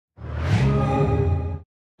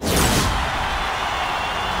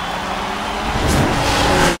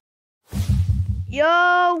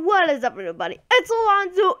Yo, what is up, everybody? It's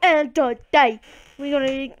Alonzo, and today we're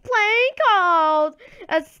gonna be playing called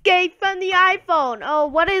Escape from the iPhone. Oh,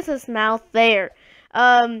 what is his mouth there?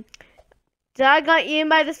 Did I got eaten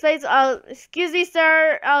by the space? Excuse me,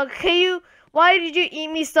 sir. Why did you eat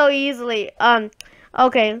me so easily?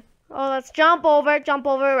 Okay. Oh, let's jump over.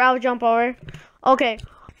 I'll jump over. Okay.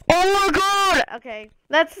 Oh my God. Okay.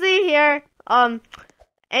 Let's see here.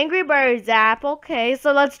 Angry Birds app. Okay,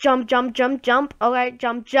 so let's jump. Alright,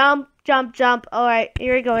 jump. Alright,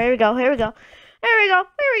 here we go. Woo!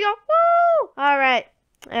 Alright.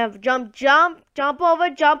 Jump over.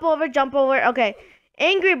 Okay.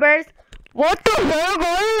 Angry Birds. What the heck?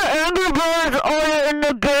 Why are Angry Birds all in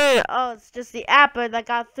the game? Oh, it's just the app that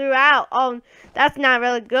got threw out. Oh, that's not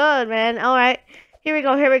really good, man. Alright. Here we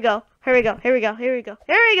go. Alright.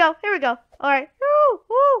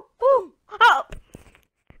 Woo! Oh!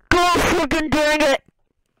 Oh, freaking dang it.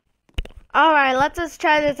 Alright, let's just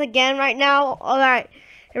try this again right now. Alright,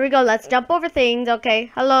 here we go. Let's jump over things.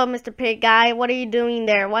 Okay, hello, Mr. Pig Guy. What are you doing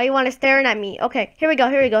there? Why you want to staring at me? Okay, here we go.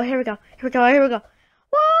 Woo!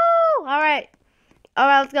 Alright,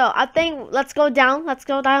 let's go. Let's go down. Let's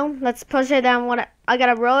push it down. I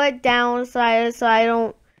gotta roll it down so I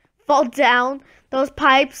don't fall down. Those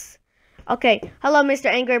pipes. Okay, hello, Mr.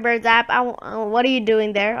 Angry Birds app. What are you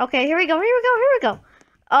doing there? Okay, here we go.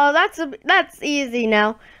 Oh, that's easy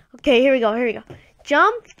now. Okay, here we go.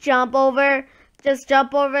 Jump over. Just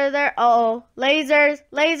jump over there. Uh-oh. Laser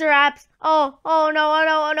apps. Oh, no.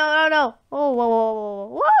 Oh,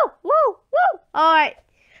 whoa. Alright.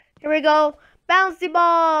 Here we go. Bouncy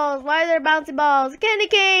balls. Why are there bouncy balls? Candy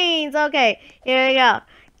canes. Okay, here we go.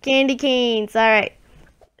 Candy canes. Alright.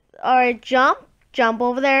 Jump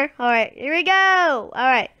over there. Alright, here we go.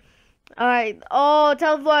 Alright. Oh,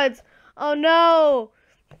 teleports. Oh, no.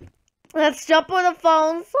 Let's jump on the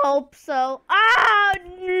phones. Hope so. Ah,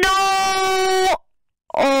 no!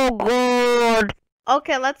 Oh, God.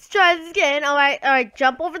 Okay, let's try this again. Alright.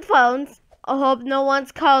 Jump over the phones. I hope no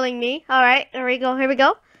one's calling me. Alright, here we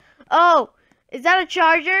go. Oh, is that a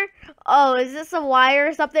charger? Oh, is this a wire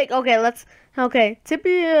or something? Okay,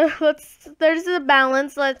 Tippy, there's the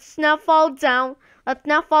balance. Let's not fall down.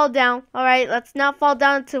 Alright, let's not fall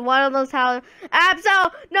down to one of those houses.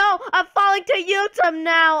 So, no, I'm falling to YouTube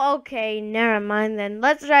now. Okay, never mind then.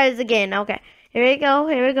 Let's try this again. Okay, here we go.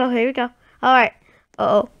 Alright.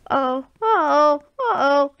 Uh-oh.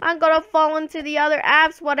 I'm gonna fall into the other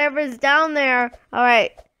apps, whatever's down there.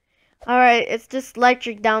 Alright, it's just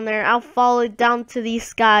electric down there. I'll fall down to the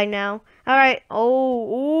sky now. Alright.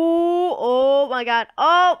 Oh my God.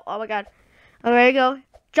 Oh my God. Oh, there you go.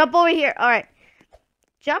 Jump over here. Alright.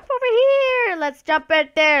 Jump over here. Let's jump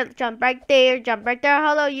right there.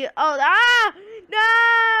 Hello, you. Oh, no.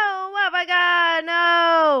 Oh my God,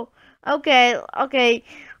 no. Okay.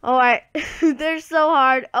 Alright. They're so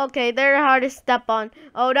hard. Okay, they're hard to step on.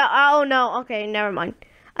 Oh no. Okay, never mind.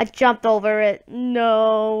 I jumped over it.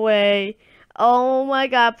 No way. Oh my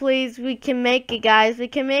God, please. We can make it, guys. We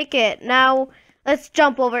can make it. Now, let's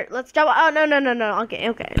jump over. Oh, no.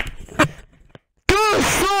 Okay. This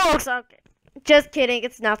sucks. Okay. Just kidding,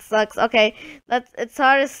 it's not sucks. Okay, it's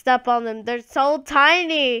hard to step on them. They're so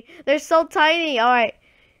tiny. Alright,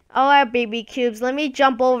 baby cubes. Let me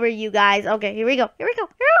jump over you guys. Okay, here we go.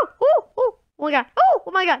 Oh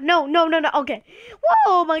my God. No. Okay.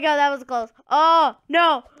 Whoa, oh my God, that was close. Oh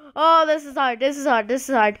no. Oh, this is hard.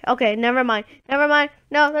 Okay, never mind.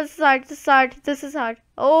 No, this is hard.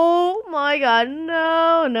 Oh my God.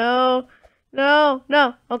 No.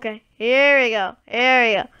 Okay, here we go.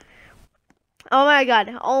 Oh my God.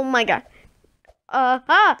 My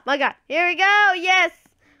God. Here we go. Yes.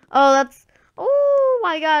 Oh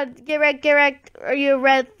my God. Get wrecked. Are you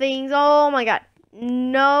red things? Oh my God.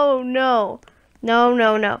 No.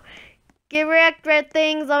 Get wrecked, red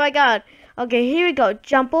things. Oh my God. Okay, here we go.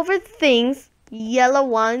 Jump over things. Yellow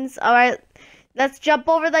ones. Alright. Let's jump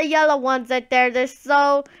over the yellow ones right there. They're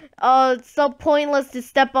so pointless to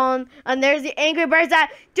step on. And there's the Angry Birds app.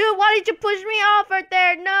 Dude, why did you push me off right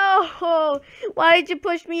there? No. Why did you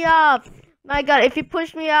push me off? My God, if you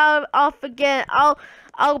push me off again, I'll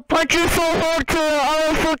punch you so hard to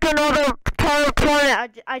the freaking other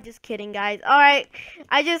planet. I'm just kidding, guys. Alright.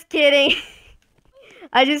 I'm just kidding.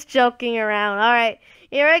 I'm just joking around. Alright.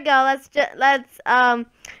 Here we go.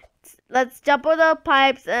 Let's jump over the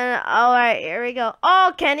pipes and alright, here we go.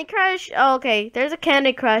 Oh, Candy Crush? Oh, okay, there's a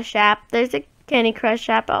Candy Crush app.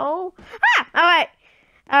 Oh. Alright.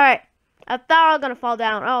 I thought I was gonna fall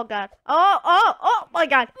down. Oh God. Oh my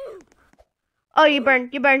God. Oh, you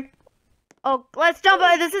burned. Oh, let's jump.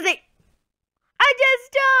 This is it. I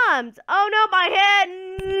just jumped. Oh no, my head.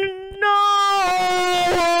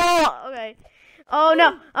 No. Okay. Oh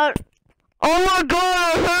no. Oh my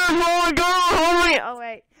god. Oh my god. Help me. Oh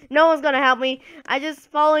wait. No one's gonna help me. I just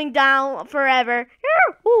falling down forever.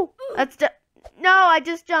 Ooh, no. I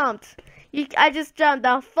just jumped. I just jumped.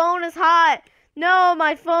 The phone is hot. No,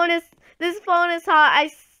 this phone is hot.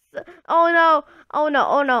 Oh no. Oh no.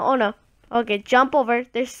 Oh no. Oh no. Okay, jump over.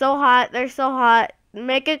 They're so hot. They're so hot.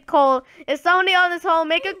 Make it cold. If somebody on this hole,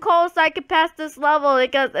 make it cold so I can pass this level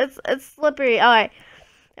because it's slippery. All right.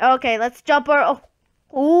 Okay, let's jump over. Oh.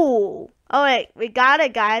 Ooh. Oh wait, we got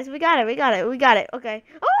it, guys. We got it. We got it. We got it. Okay.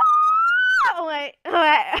 Oh wait. All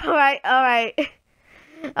right. All right. All right.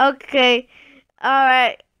 Okay. All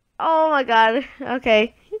right. Oh my god.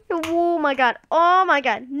 Okay. Oh my god. Oh my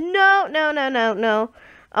god. No. No. No. No. No.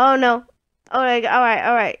 Oh no. All right. All right.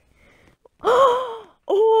 All right.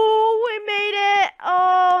 Oh, we made it!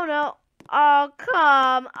 Oh no! Oh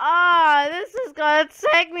come on! This is gonna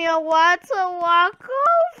take me a while to walk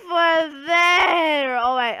over there.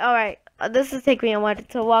 All right. This is taking me a while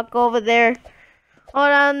to walk over there. Hold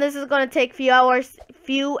on, this is gonna take few hours.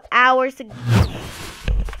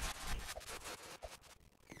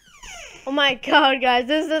 Oh my god, guys!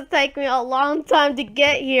 This is taking me a long time to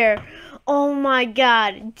get here. Oh my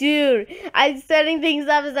god, dude, I'm setting things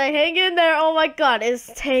up as I hang in there. Oh my god,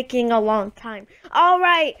 it's taking a long time. All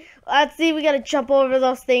right, let's see. We gotta jump over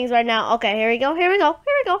those things right now. Okay, here we go. All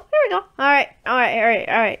right.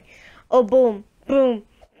 Oh, boom. All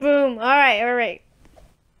right.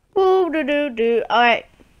 Boom, do. All right.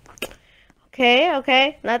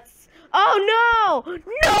 Okay. Let's. Oh no!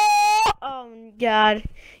 Oh my god.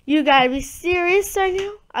 You gotta be serious right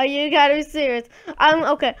now? Oh, you gotta be serious.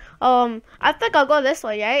 Okay. I think I'll go this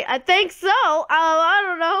way, right? I think so. I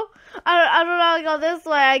don't know. I don't know. I'll go this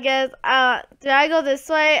way, I guess. Did I go this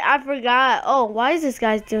way? I forgot. Oh, why is this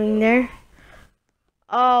guy doing there?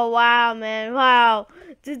 Oh, wow, man. Wow.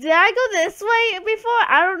 Did I go this way before?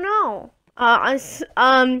 I don't know.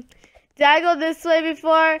 Did I go this way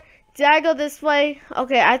before? Did I go this way?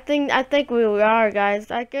 Okay, I think we are, guys.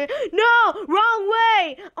 No, wrong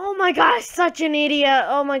way. Oh my gosh, such an idiot.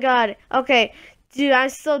 Oh my god. Okay, dude, I'm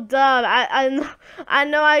so dumb. I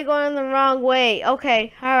know I go in the wrong way.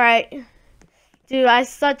 Okay, all right. Dude, I'm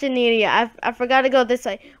such an idiot. I forgot to go this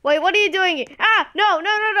way. Wait, what are you doing? Ah, no.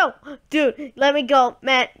 Dude, let me go,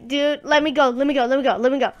 man. Dude, let me go.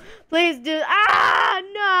 Please, dude. Ah,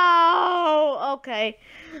 no. Okay.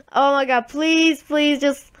 Oh my god, please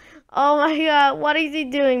just. Oh my god, what is he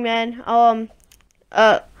doing, man? Dude,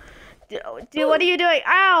 what are you doing?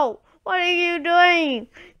 Ow! What are you doing?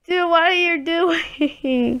 Dude, what are you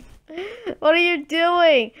doing? What are you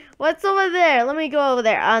doing? What's over there? Let me go over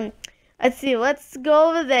there. Let's see. Let's go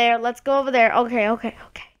over there. Okay.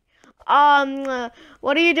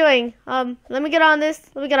 What are you doing? Let me get on this.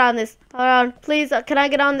 Hold on, please. Can I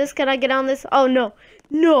get on this? Oh no.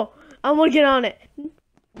 I want to get on it.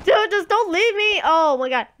 Dude, just don't leave me. Oh my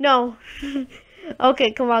god, no.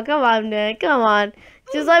 Okay, come on, man. Come on.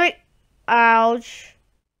 Just let me. Ouch.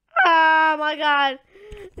 Oh my god.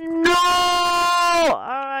 No.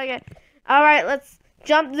 All right, let's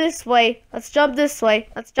jump this way. All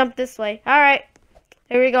right.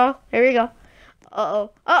 Here we go.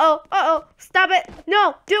 Uh-oh. Stop it.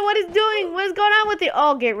 No. Dude, what is doing? What is going on with you?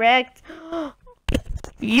 Oh, get wrecked.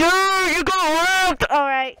 You got wrecked!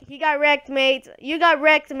 Alright, he got wrecked, mates. You got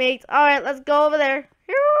wrecked, mates. Alright, let's go over there.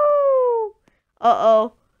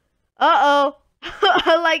 Uh-oh.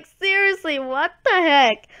 Like, seriously, what the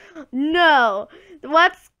heck? No.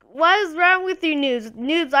 What is wrong with you, News?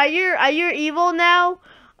 News, are you evil now?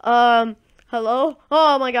 Hello?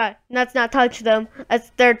 Oh my god. Let's not touch them.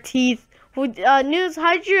 That's their teeth. News,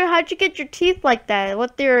 how'd you get your teeth like that?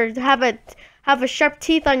 Have a sharp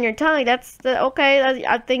teeth on your tongue. Okay.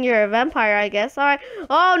 I think you're a vampire, I guess. All right.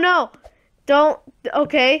 Oh no! Don't.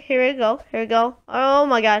 Okay. Here we go. Oh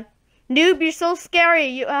my god, noob, you're so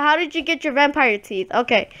scary. How did you get your vampire teeth?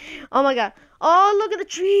 Okay. Oh my god. Oh, look at the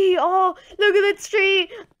tree. Oh, look at the tree.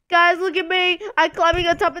 Guys, look at me. I'm climbing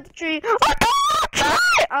on top of the tree.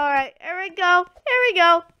 All right. Here we go.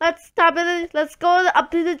 Let's go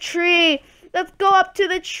up to the tree. Let's go up to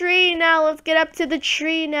the tree now. Let's get up to the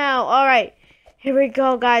tree now. All right. Here we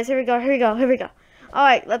go, guys. Here we go. All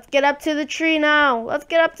right, let's get up to the tree now.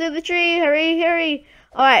 Hurry.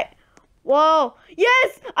 All right. Whoa.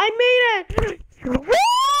 Yes, I made it.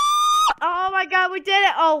 Oh my god, we did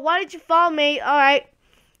it. Oh, why did you fall, mate? All right.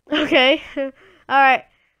 Okay. All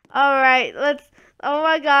right. Let's. Oh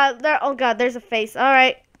my god. There's a face. All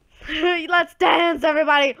right. Let's dance,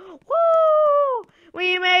 everybody. Woo!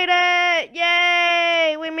 We made it.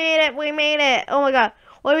 Yay! We made it. Oh my god.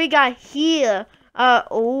 What do we got here?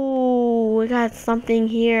 Oh, we got something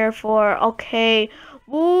here for, okay.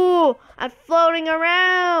 Ooh, I'm floating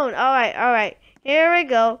around. All right. Here we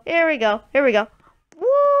go.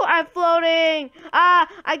 Woo, I'm floating. Ah,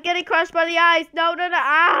 I'm getting crushed by the ice. No.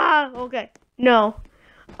 Ah, okay. No.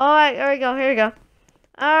 All right, here we go.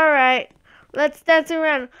 All right. Let's dance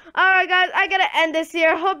around. Alright guys, I gotta end this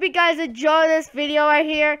here. Hope you guys enjoy this video right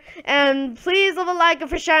here. And please leave a like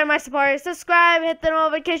for sharing my support. Subscribe, hit the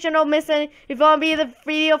notification, don't miss any. If you want to be the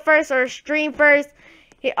video first or stream first.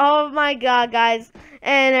 Oh my god guys.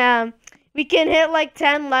 And we can hit like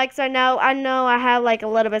 10 likes right now. I know I have like a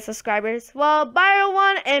little bit of subscribers. Well, bye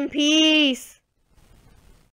everyone and peace.